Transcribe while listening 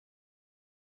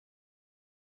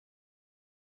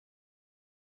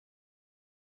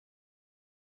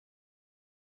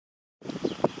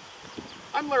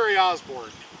I'm Larry Osborne,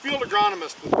 Field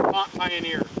Agronomist with Vermont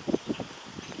Pioneer.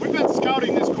 We've been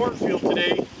scouting this cornfield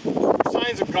today for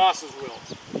signs of Goss's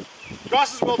wilt.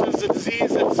 Goss's wilt is a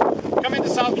disease that's come into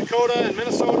South Dakota and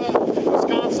Minnesota and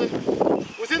Wisconsin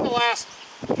within the last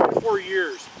 3 to 4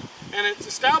 years. And it's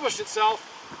established itself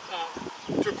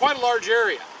to quite a large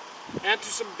area and to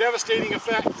some devastating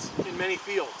effects in many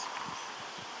fields.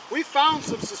 We found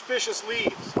some suspicious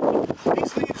leaves.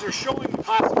 These leaves are showing the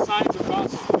classic signs of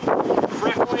Goss's wilt: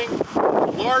 freckling,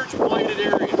 large blighted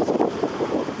areas.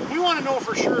 We want to know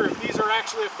for sure if these are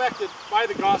actually affected by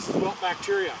the Goss's wilt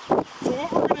bacteria. So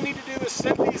what we're going to need to do is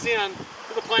send these in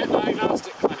to the Plant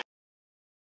Diagnostic Clinic.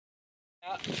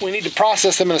 We need to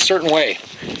process them in a certain way.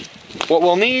 What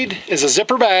we'll need is a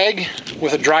zipper bag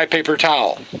with a dry paper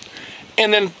towel.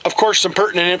 And then, of course, some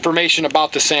pertinent information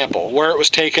about the sample, where it was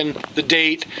taken, the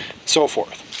date, and so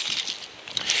forth.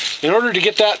 In order to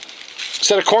get that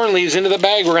set of corn leaves into the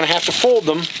bag, we're going to have to fold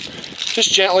them.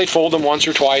 Just gently fold them once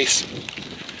or twice,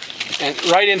 and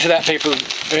right into that paper,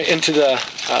 into the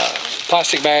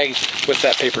plastic bag with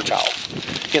that paper towel.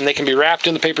 Again, they can be wrapped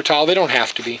in the paper towel. They don't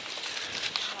have to be.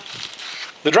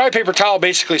 The dry paper towel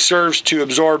basically serves to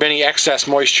absorb any excess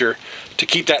moisture to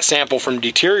keep that sample from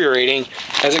deteriorating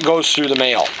as it goes through the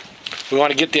mail. We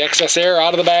want to get the excess air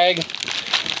out of the bag,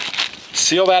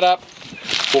 seal that up.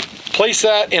 We'll place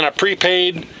that in a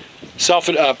prepaid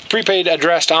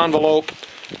addressed envelope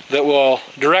that will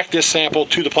direct this sample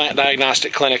to the Plant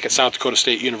Diagnostic Clinic at South Dakota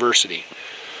State University.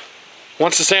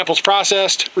 Once the sample's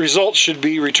processed, results should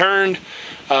be returned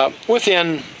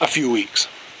within a few weeks.